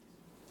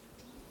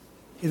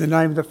In the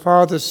name of the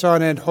Father,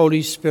 Son and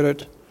Holy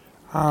Spirit.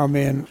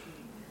 Amen.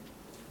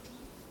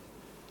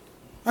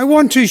 I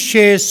want to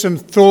share some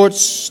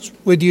thoughts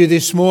with you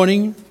this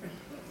morning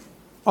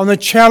on the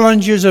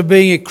challenges of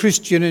being a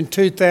Christian in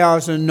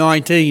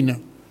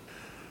 2019,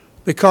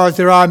 because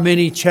there are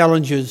many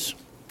challenges.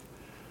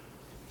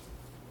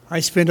 I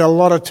spent a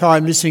lot of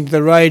time listening to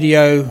the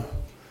radio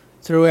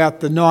throughout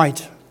the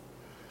night,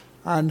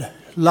 and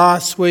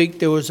last week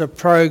there was a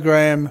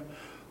program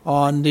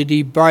on the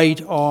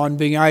debate on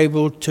being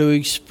able to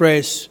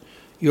express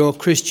your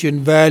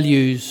Christian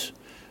values.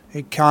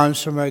 It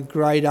comes from a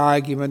great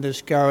argument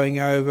that's going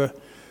over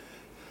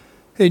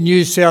in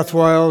New South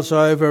Wales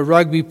over a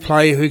rugby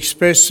player who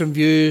expressed some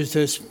views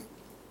that's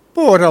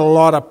brought a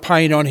lot of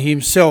pain on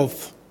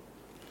himself.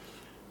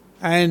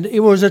 And it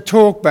was a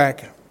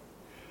talkback.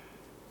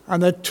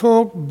 And the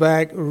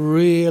talkback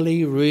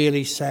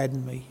really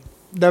saddened me.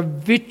 The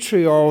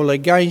vitriol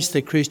against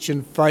the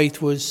Christian faith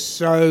was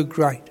so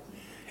great.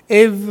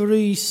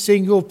 Every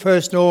single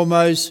person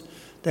almost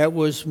that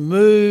was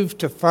moved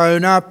to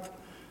phone up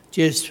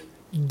just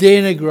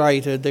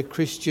denigrated the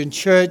Christian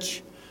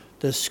church,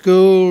 the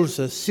schools,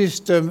 the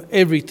system,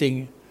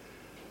 everything.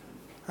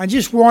 And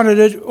just wanted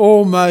it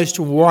almost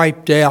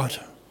wiped out.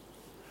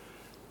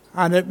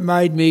 And it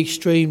made me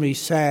extremely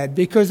sad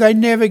because they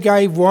never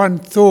gave one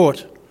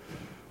thought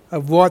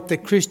of what the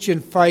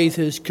Christian faith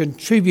has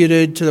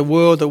contributed to the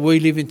world that we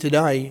live in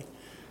today,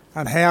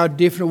 and how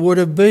different it would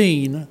have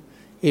been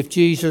if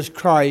Jesus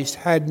Christ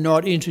had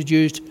not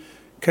introduced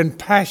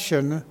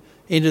compassion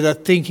into the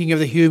thinking of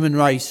the human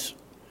race.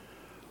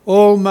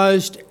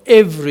 Almost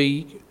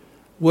every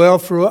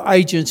welfare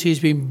agency has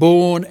been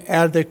born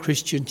out of the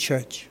Christian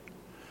church.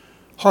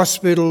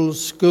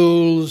 Hospitals,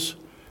 schools,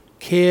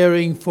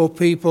 caring for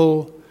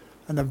people,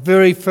 and the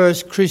very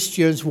first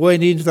Christians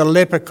went into the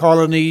leper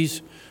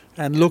colonies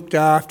and looked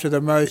after the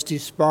most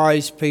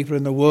despised people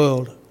in the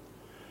world.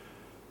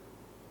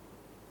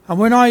 And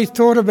when I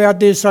thought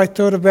about this, I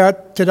thought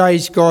about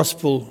today's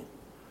gospel,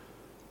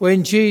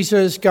 when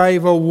Jesus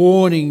gave a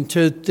warning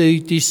to the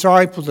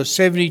disciples, the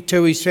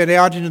 72, he said,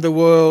 "Out into the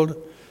world,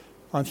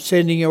 I'm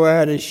sending you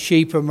out as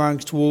sheep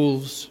amongst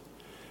wolves,"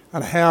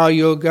 and how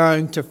you're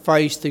going to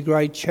face the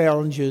great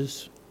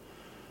challenges.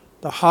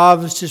 The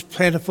harvest is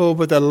plentiful,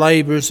 but the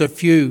labourers are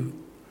few.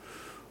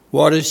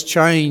 What has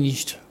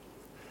changed?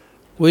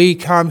 We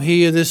come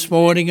here this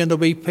morning and there'll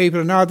be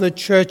people in other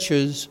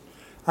churches,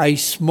 a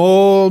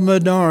small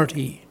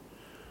minority,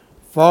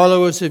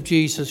 followers of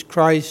Jesus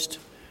Christ,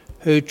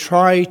 who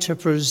try to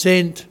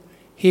present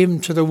him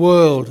to the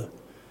world,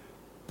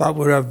 but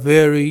we're a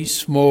very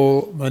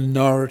small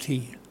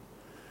minority.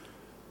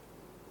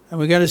 And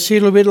we're going to see a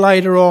little bit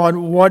later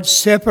on what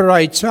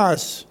separates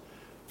us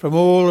from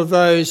all of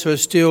those who are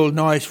still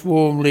nice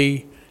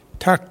warmly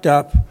tucked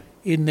up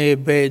in their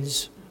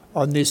beds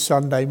on this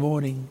Sunday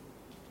morning.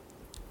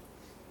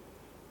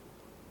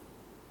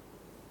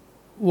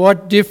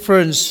 What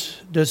difference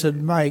does it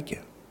make?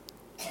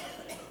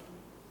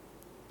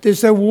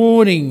 There's a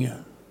warning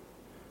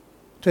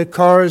to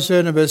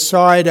Chorazin and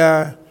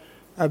Bethsaida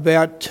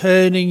about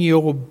turning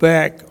your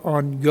back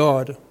on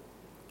God.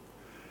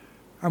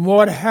 And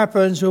what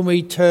happens when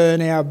we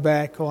turn our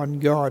back on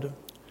God?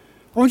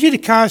 I want you to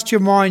cast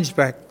your minds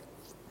back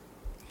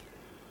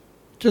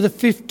to the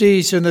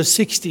 50s and the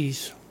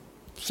 60s,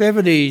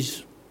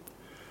 70s,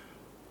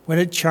 when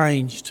it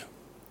changed.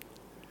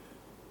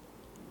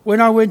 When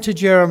I went to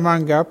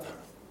Jerramungup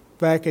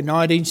back in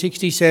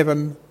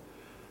 1967,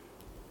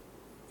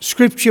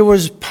 Scripture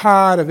was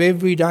part of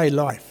everyday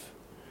life.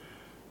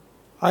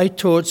 I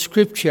taught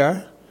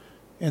Scripture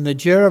in the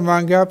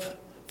Jerramungup,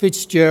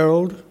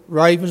 Fitzgerald,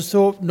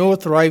 Ravensthorpe,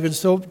 North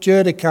Ravensthorpe,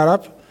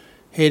 Jurdacurup,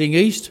 heading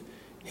east,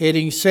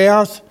 heading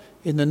south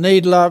in the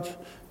Needlup,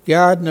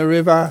 Gardner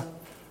River,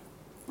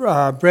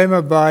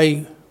 Bremer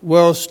Bay,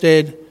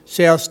 Wellstead,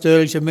 South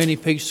Stirling and Many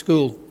Peaks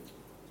School,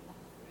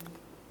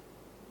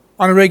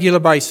 on a regular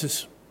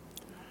basis.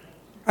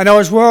 And I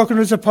was welcomed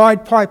as a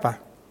Pied Piper.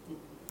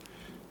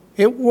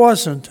 It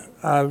wasn't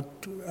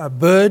a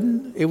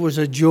burden, it was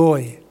a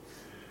joy.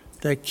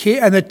 The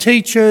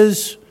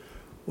teachers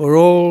were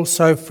all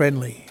so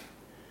friendly.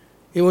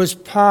 It was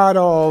part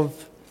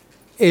of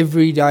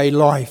everyday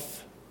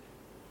life.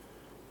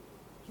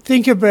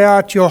 Think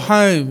about your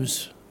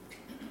homes,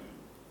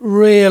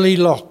 rarely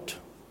locked.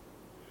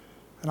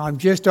 And I'm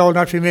just old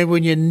enough to remember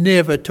when you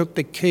never took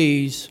the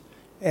keys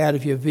out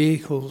of your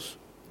vehicles.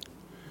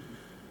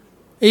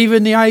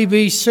 Even the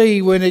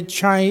ABC, when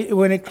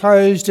it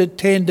closed at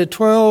 10 to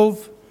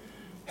 12,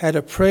 had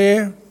a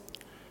prayer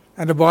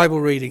and a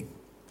Bible reading.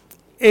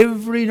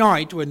 Every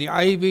night when the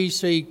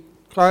ABC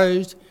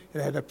closed,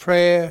 it had a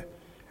prayer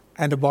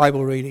and a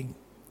Bible reading.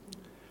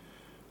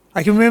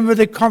 I can remember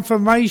the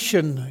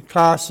confirmation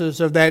classes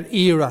of that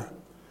era,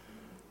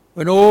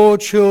 when all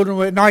children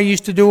were, and I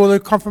used to do all the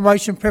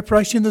confirmation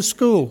preparation in the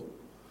school.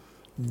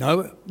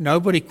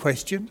 Nobody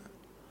questioned.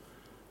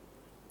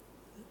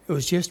 It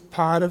was just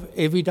part of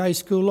everyday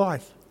school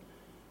life.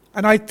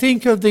 And I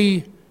think of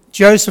the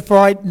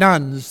Josephite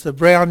nuns, the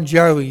brown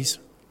Joeys.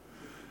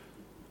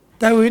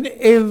 They were in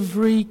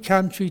every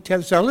country.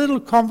 So a little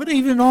convent,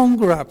 even in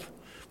Ongerup,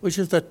 which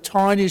is the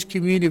tiniest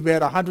community,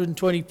 about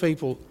 120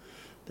 people.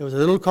 There was a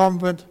little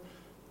convent,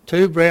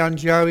 2 brown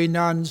Joey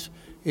nuns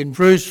in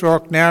Bruce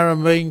Rock,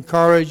 Narromine,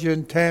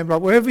 Corrigan,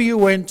 Tambler. Wherever you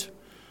went,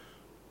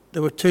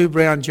 there were 2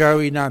 brown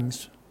Joey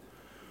nuns.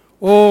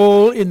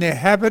 All in their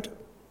habit,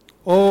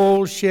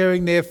 all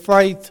sharing their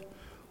faith,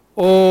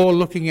 all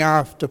looking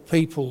after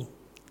people.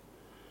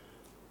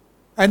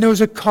 And there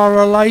was a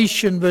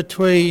correlation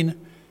between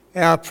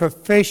our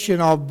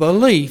profession of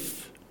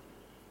belief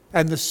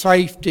and the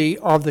safety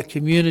of the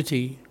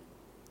community.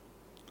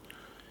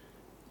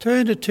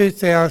 Turn to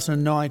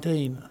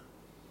 2019.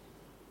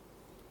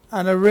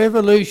 And a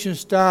revolution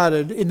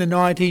started in the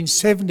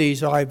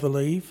 1970s, I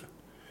believe,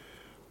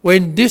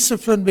 when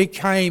discipline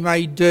became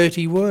a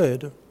dirty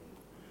word.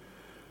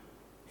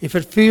 If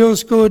it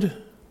feels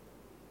good,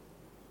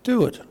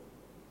 do it.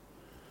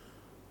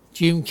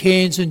 Jim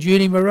Cairns and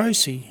Junie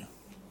Morosi,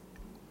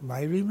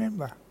 may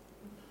remember,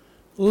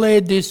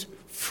 led this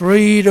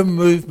freedom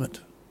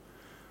movement.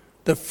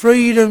 The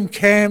freedom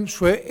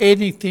camps where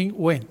anything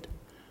went.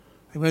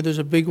 I remember there's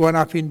a big one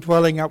up in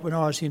Dwellingup when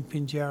I was in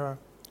Pinjarra.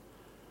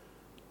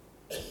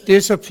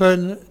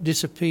 Discipline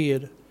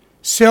disappeared.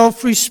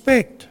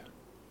 Self-respect,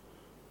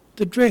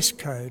 the dress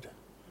code,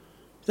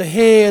 the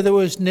hair that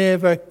was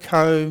never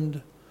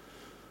combed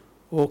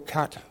or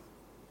cut,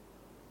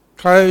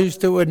 clothes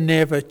that were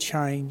never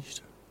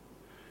changed,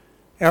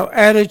 our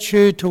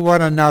attitude to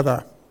one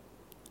another.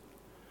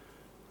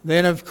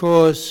 Then, of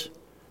course,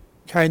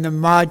 came the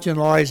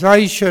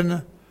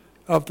marginalisation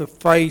of the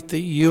faith that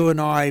you and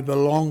I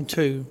belong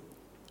to.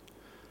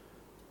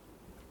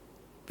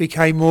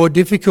 Became more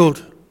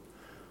difficult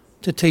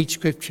to teach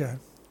Scripture,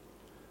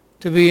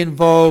 to be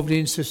involved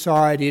in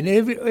society, and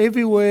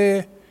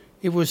everywhere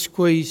it was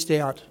squeezed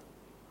out.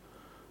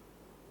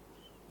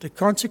 The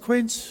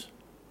consequence?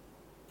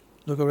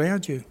 Look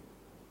around you.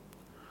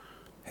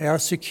 How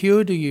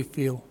secure do you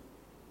feel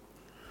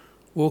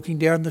walking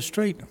down the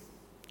street,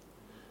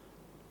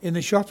 in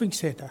the shopping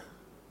centre?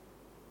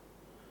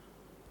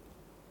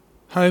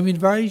 Home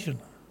invasion,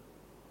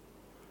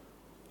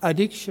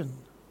 addiction.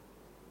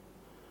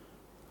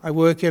 I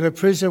work in a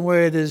prison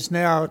where there's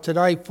now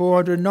today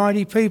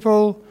 490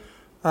 people.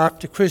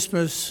 After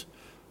Christmas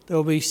there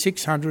will be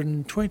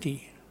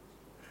 620,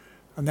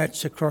 and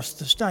that's across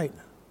the state.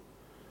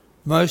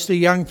 Mostly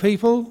young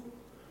people,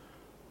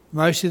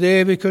 mostly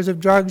there because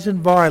of drugs and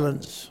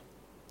violence.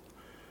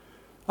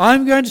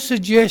 I'm going to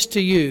suggest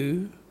to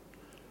you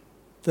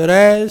that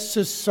as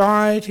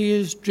society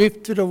has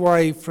drifted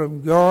away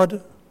from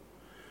God,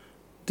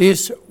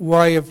 this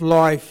way of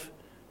life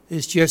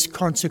is just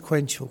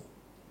consequential.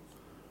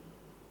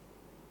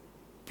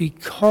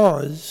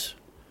 Because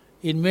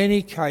in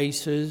many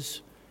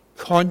cases,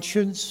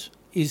 conscience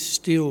is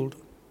stilled.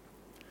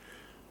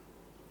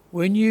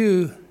 When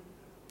you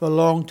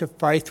belong to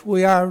faith,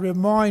 we are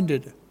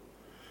reminded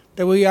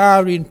that we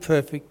are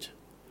imperfect.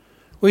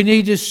 We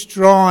need to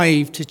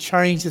strive to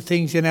change the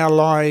things in our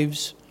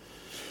lives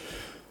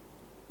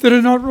that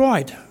are not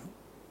right.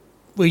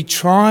 We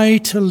try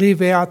to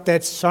live out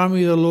that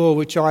summary of the law,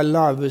 which I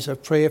love as a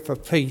prayer for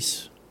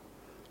peace.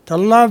 To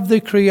love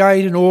the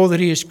Creator and all that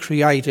He has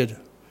created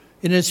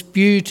in its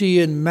beauty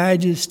and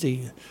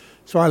majesty.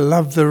 So I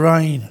love the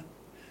rain.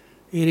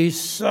 It is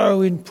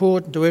so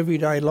important to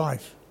everyday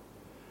life.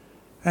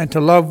 And to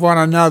love one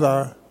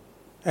another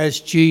as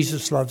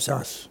Jesus loves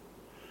us.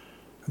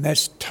 And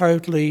that's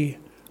totally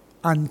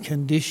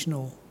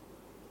unconditional.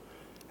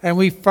 And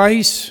we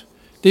face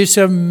this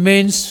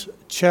immense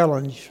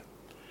challenge.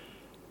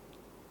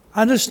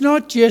 And it's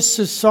not just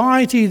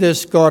society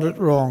that's got it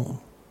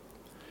wrong.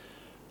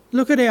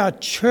 Look at our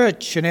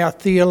church and our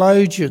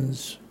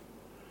theologians.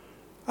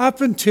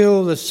 Up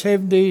until the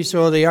 70s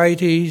or the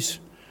 80s,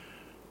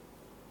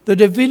 the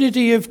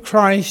divinity of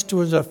Christ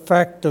was a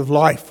fact of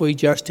life we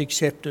just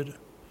accepted.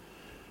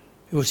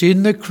 It was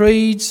in the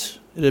creeds,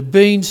 it had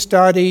been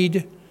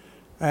studied,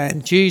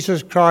 and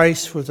Jesus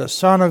Christ was the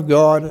Son of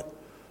God,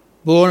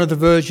 born of the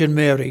Virgin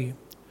Mary,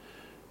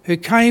 who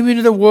came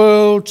into the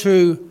world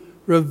to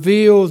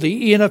reveal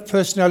the inner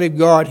personality of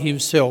God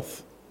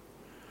Himself.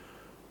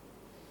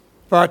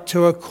 But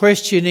to a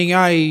questioning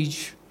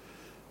age,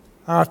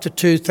 after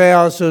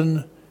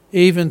 2000,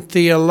 even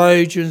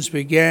theologians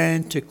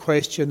began to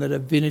question the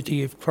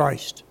divinity of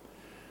Christ.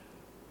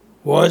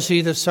 Was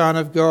He the Son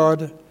of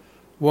God?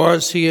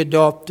 Was He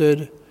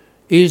adopted?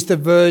 Is the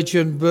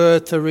virgin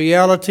birth a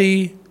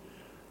reality?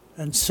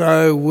 And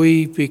so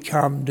we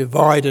become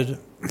divided.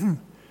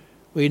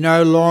 We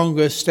no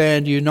longer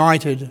stand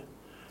united,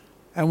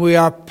 and we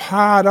are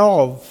part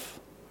of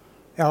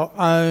our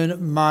own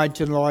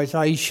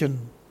marginalisation.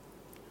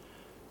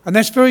 And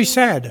that's very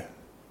sad.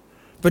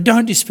 But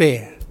don't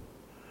despair,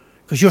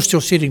 because you're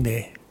still sitting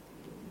there.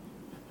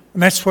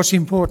 And that's what's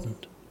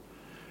important.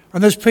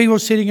 And there's people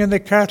sitting in the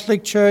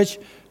Catholic Church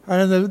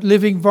and in the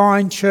Living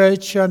Vine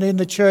Church and in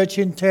the church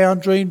in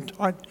town,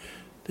 Dreamtime.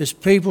 There's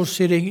people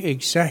sitting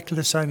exactly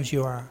the same as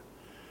you are.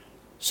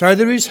 So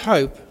there is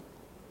hope.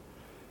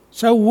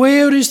 So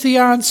where is the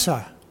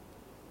answer?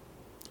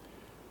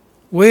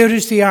 Where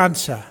is the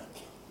answer?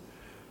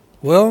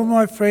 Well,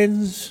 my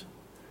friends,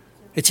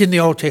 it's in the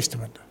Old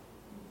Testament.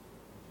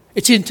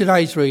 It's in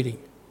today's reading.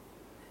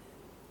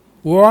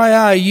 Why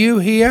are you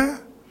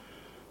here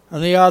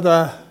and the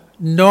other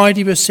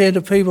 90%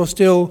 of people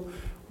still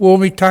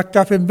warmly tucked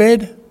up in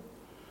bed?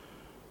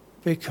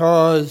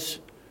 Because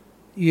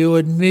you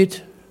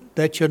admit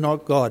that you're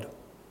not God,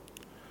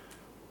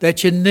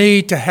 that you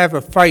need to have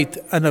a faith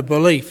and a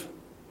belief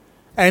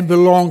and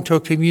belong to a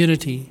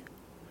community.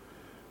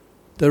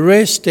 The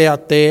rest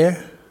out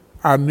there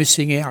are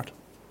missing out,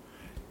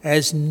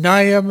 as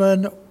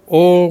Naaman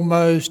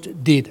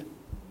almost did.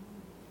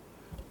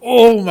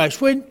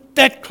 Almost went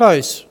that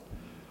close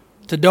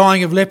to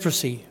dying of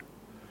leprosy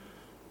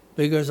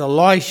because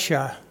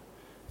Elisha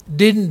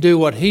didn't do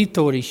what he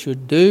thought he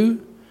should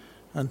do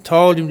and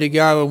told him to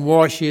go and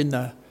wash in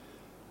the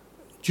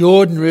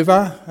Jordan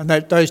River, and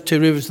those two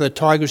rivers are the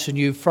Tigris and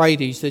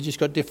Euphrates. They've just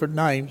got different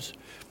names.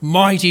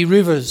 Mighty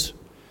rivers.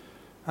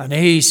 And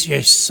he's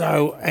just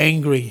so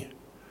angry.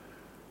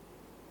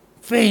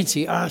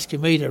 Fancy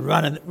asking me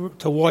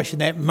to wash in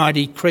that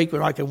muddy creek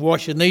when I could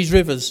wash in these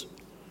rivers.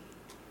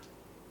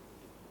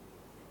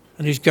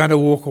 And he's going to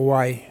walk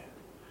away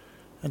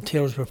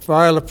until it was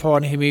prevailed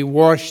upon him. He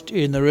washed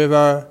in the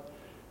river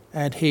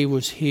and he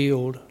was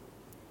healed.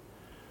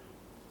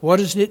 What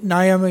does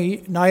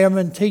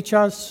Naaman teach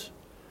us?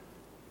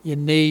 You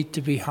need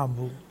to be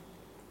humble.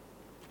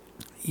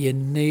 You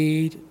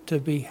need to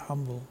be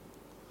humble.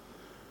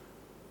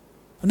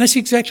 And that's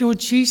exactly what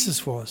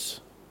Jesus was.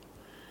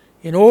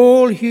 In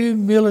all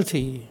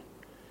humility,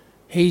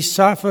 he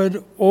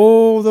suffered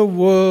all the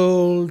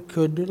world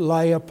could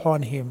lay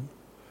upon him.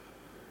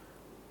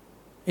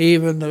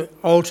 Even the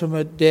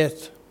ultimate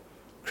death,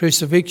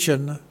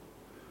 crucifixion,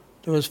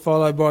 that was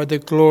followed by the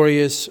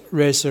glorious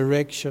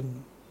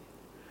resurrection.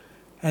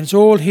 And it's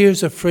all here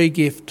as a free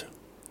gift.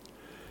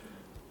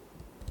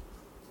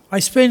 I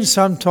spend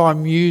some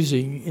time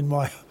musing in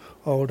my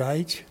old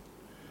age,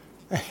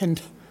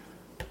 and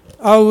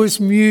I was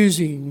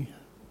musing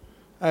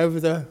over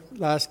the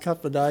last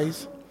couple of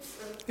days.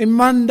 In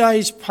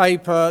Monday's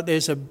paper,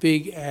 there's a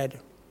big ad.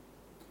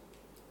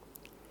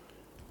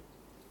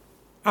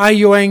 Are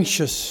you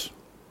anxious?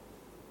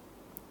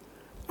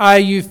 Are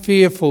you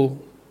fearful?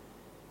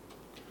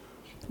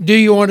 Do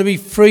you want to be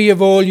free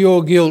of all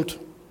your guilt?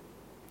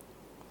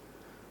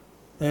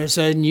 There's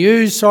a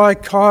new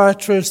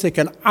psychiatrist that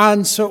can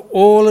answer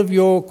all of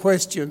your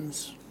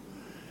questions.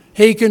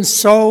 He can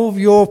solve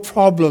your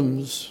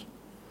problems.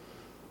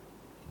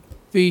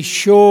 Be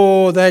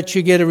sure that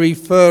you get a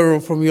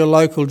referral from your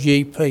local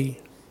GP.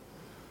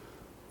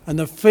 And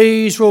the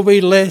fees will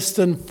be less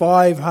than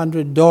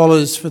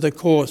 $500 for the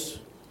course.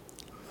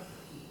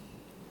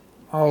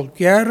 I'll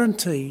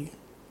guarantee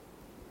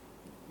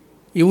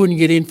you wouldn't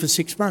get in for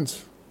 6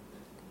 months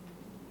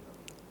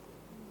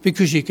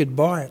because you could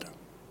buy it.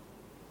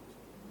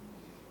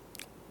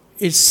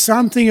 It's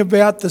something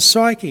about the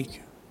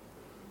psychic.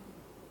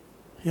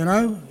 You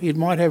know, it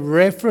might have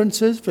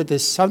references, but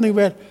there's something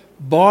about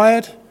buy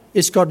it,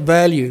 it's got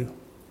value.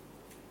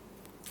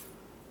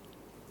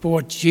 But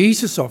what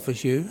Jesus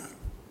offers you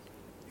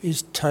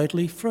is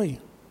totally free.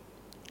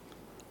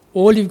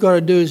 All you've got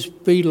to do is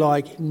be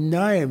like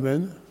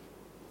Naaman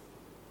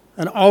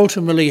and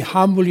ultimately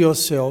humble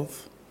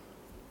yourself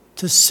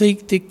to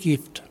seek the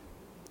gift.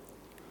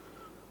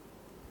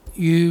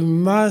 You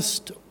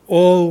must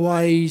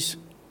always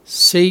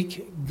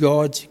seek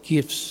God's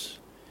gifts.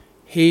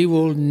 He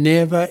will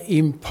never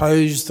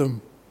impose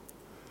them.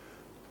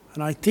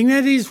 And I think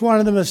that is one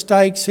of the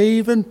mistakes,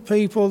 even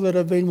people that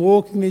have been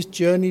walking this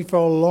journey for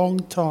a long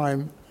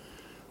time,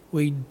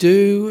 we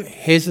do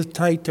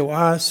hesitate to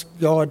ask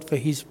God for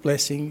his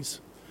blessings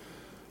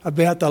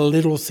about the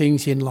little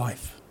things in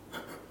life.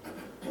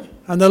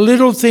 And the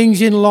little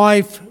things in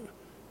life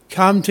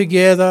come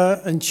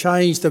together and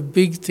change the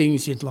big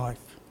things in life.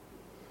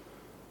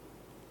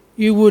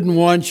 You wouldn't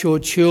want your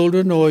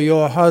children or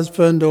your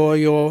husband or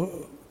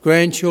your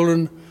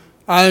grandchildren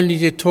only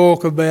to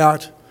talk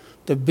about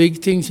the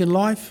big things in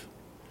life.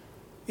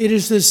 It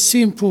is the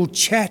simple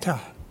chatter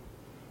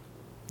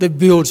that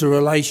builds a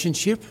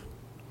relationship,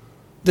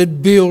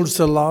 that builds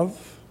the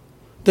love,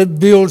 that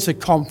builds the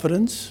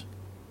confidence.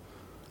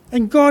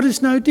 And God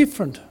is no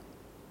different.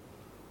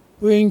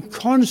 We're in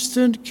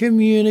constant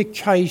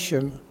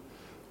communication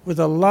with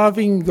a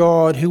loving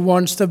God who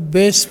wants the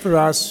best for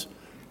us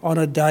on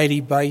a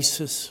daily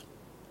basis.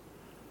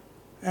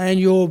 And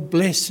your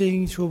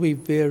blessings will be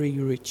very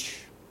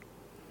rich.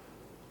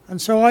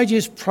 And so I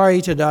just pray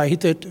today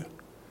that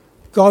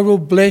God will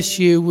bless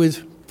you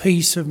with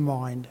peace of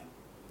mind,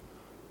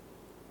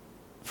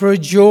 for a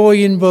joy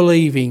in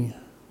believing,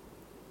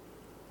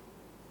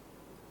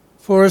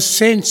 for a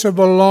sense of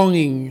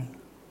belonging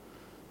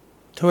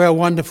to our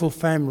wonderful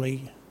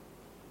family.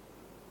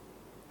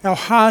 Our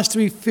hearts to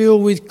be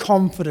filled with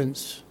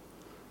confidence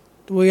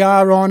that we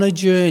are on a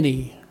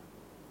journey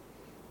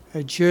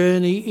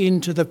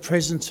into the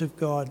presence of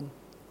God.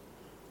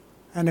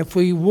 And if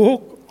we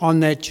walk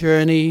on that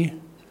journey,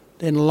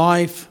 then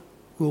life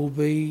will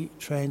be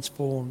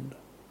transformed.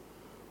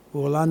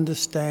 will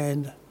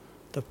understand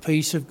the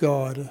peace of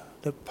God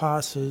that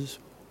passes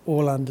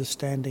all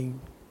understanding.